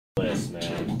list,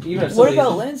 man. Even if What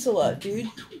about Lancelot, dude?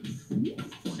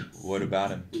 What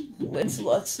about him?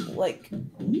 Lancelot's like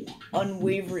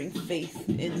unwavering faith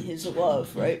in his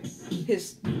love, right?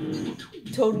 His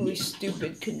totally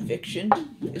stupid conviction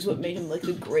is what made him like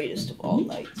the greatest of all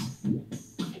knights.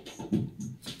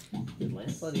 Did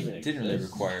Lancelot even exist? Didn't really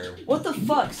require. What the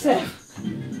fuck, Seth? What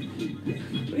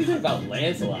are you talking about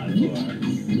Lancelot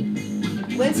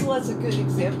for? Lancelot's a good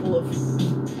example of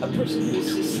a person who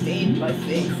is sustained by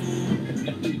faith,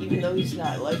 even though he's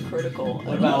not like critical.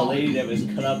 What about a lady that was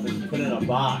cut up and put in a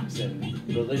box and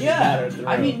religion got her through?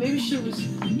 I mean, maybe she was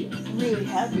really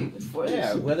happy before this.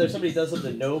 Yeah, whether somebody does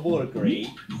something noble or great.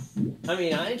 I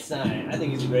mean, Einstein, I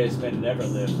think he's the greatest man that ever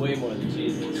lived, way more than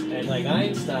Jesus. And like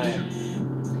Einstein,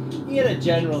 he had a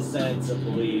general sense of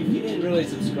belief. He didn't really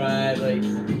subscribe, like,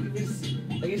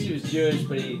 I guess he was Jewish,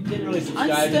 but he didn't really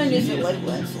subscribe Einstein to isn't Jesus. like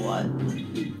Lancelot.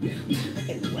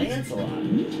 Fucking Lancelot.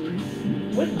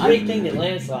 What great thing did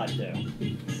Lancelot do?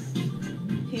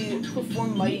 He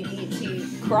performed mighty deeds. He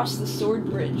crossed the sword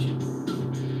bridge.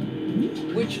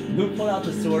 Which Who pulled out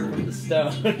the sword from the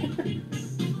stone?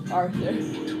 Arthur.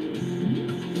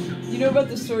 You know about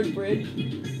the sword bridge?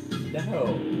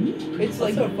 No. It's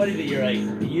like so funny that you're like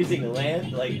using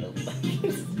land like.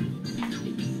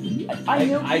 I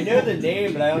know. I know the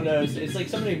name, but I don't know. It's like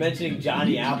somebody mentioning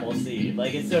Johnny Appleseed.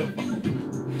 Like it's so.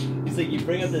 It's like you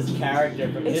bring up this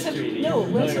character from Except, history. no,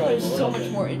 Lancelot is so much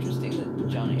much more interesting than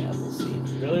Johnny Appleseed.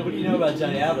 Really, what do you know about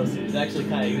Johnny Appleseed? It's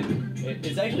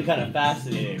actually kind of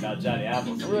fascinating about Johnny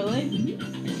Appleseed. Really?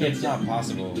 It's not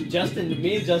possible.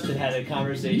 Me and Justin had a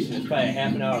conversation. It's probably a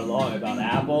half an hour long about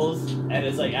apples, and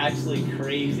it's like actually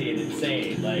crazy and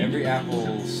insane. Like Every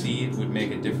apple seed would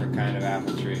make a different kind of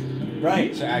apple tree.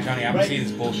 right. So Johnny Appleseed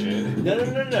is bullshit.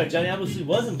 No. Johnny Appleseed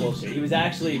wasn't bullshit. He was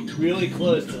actually really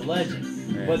close to the legend.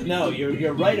 Right. But no,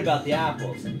 you're right about the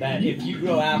apples. That if you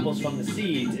grow apples from the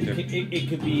seeds, it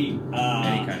could be Any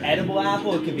kind of edible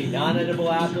apple, it could be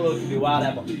non-edible apple, it could be wild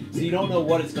apple. So you don't know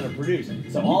what it's going to produce.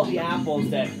 So all the apples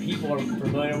that people are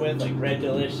familiar with, like Red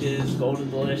Delicious, Golden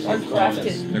Delicious, Are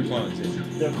crafted. They're clones. Yeah.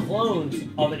 they're clones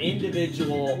of an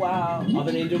individual. Wow. Of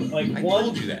an individual, like I one.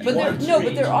 told you that. But they're one but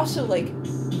tree. they're also like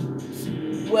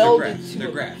They're welded grafts. to.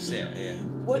 They're grafts. Yeah.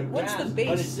 What's the But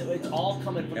base? it's all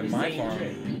coming from At the my same farm,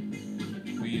 tree.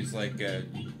 We use like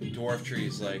dwarf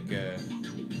trees, like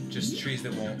just trees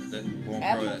that won't grow that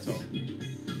Apples? tall.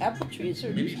 Apple trees are.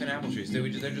 Maybe even apple trees. They're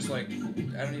just like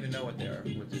I don't even know what they are.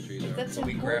 What the trees are. That's But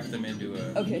we important. graft them into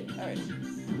Okay, all right.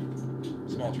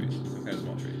 small trees. Some kind of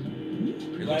small tree.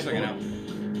 It looks Right, like an well,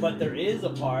 apple. But there is a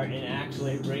part in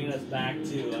actually bringing us back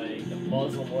to like the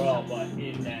Muslim world, but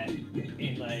there's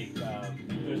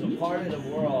a part of the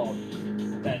world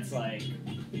that's like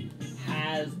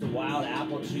has the wild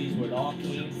apple trees where it all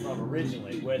came from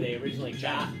originally, where they originally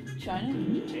got. China?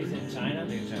 Is it in China? I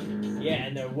think it's China. Yeah,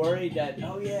 and they're worried that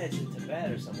it's in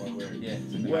Tibet or somewhere weird. Yeah.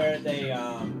 Where they're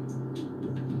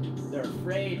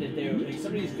afraid that like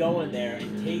somebody's going there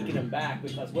and taking them back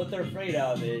because what they're afraid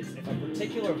of is if a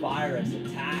particular virus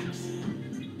attacks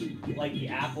like the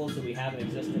apples that we have in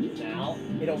existence now,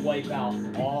 it'll wipe out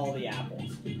all the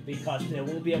apples because they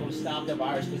won't be able to stop the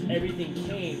virus because everything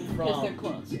came Because from they're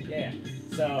clones. yeah.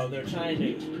 So they're trying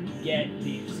to get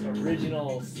these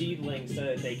original seedlings so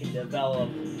that they can develop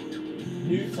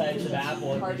new types of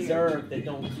apple and preserve that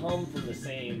don't come from the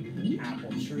same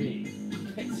apple tree.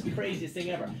 It's the craziest thing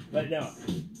ever. But no,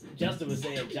 Justin was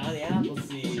saying Johnny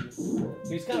Appleseed,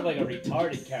 he was kind of like a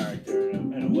retarded character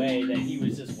in a way that he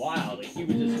was just wild. Like he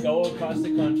would just go across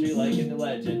the country like in the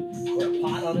legend, with a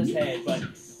pot on his head, but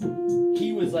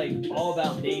he was like all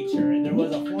about nature. And there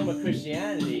was a form of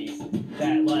Christianity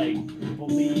that like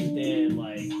believed in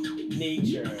like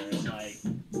nature and like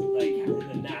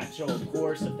the natural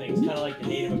course of things, kind of like the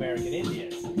Native American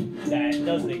Indians. That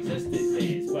doesn't exist these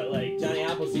days, but like Johnny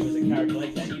Appleseed was a character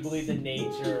like that. He believed in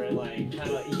nature and like kind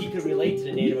of like, he could relate to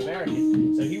the Native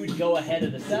Americans. So he would go ahead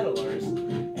of the settlers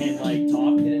and like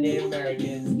talk to the Native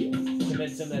Americans,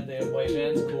 convince them that the white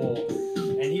man's cool,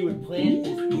 and he would plant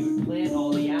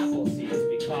all the apple seeds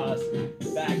because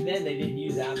back then they didn't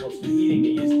use apples for eating;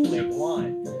 they used it to make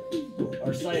wine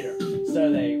or cider.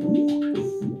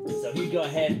 So he'd go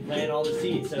ahead and plant all the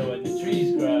seeds. So when the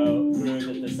trees grew,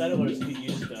 that the settlers could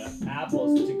use the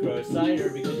apples to grow cider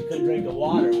because you couldn't drink the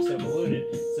water; it was so polluted.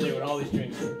 So they would always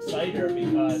drink cider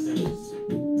because it was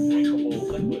drinkable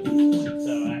liquid.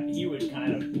 So he would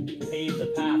kind of pave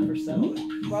the path for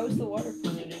settlement. Why was the water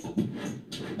polluted?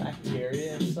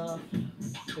 Bacteria and stuff.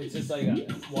 It's just like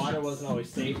water wasn't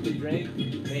always safe to drink.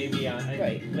 Maybe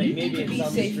Right. like maybe To in be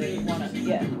some safe, you streams. wanna.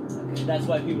 Yeah. That's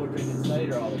why people were drinking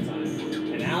cider all the time.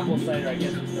 And apple cider, I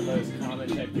guess, was the most common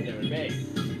type that they would make.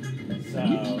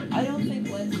 So I don't think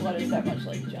Lancelot is that much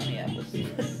like Johnny Appleseed.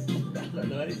 I don't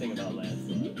know anything about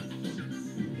Lancelot.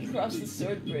 He crossed the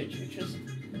sword bridge, which was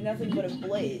nothing but a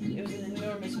blade. It was an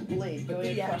enormous blade But going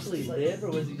did he across actually the sword. live,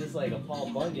 or was he just like a Paul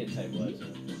Bunyan type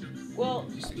legend? Well,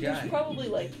 Just a he was guy. probably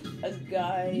like a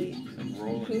guy Like who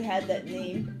Roland had that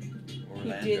name. He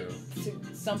Orlando.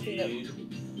 did something Dude.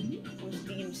 that was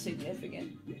deemed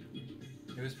significant.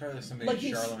 It was probably somebody Like in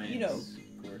he's, Charlemagne's you know-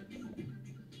 court.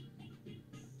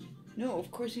 No,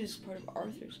 of course he was part of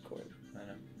Arthur's court. I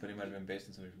know, but he might have been based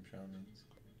on somebody from Charlemagne's.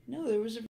 No, there was a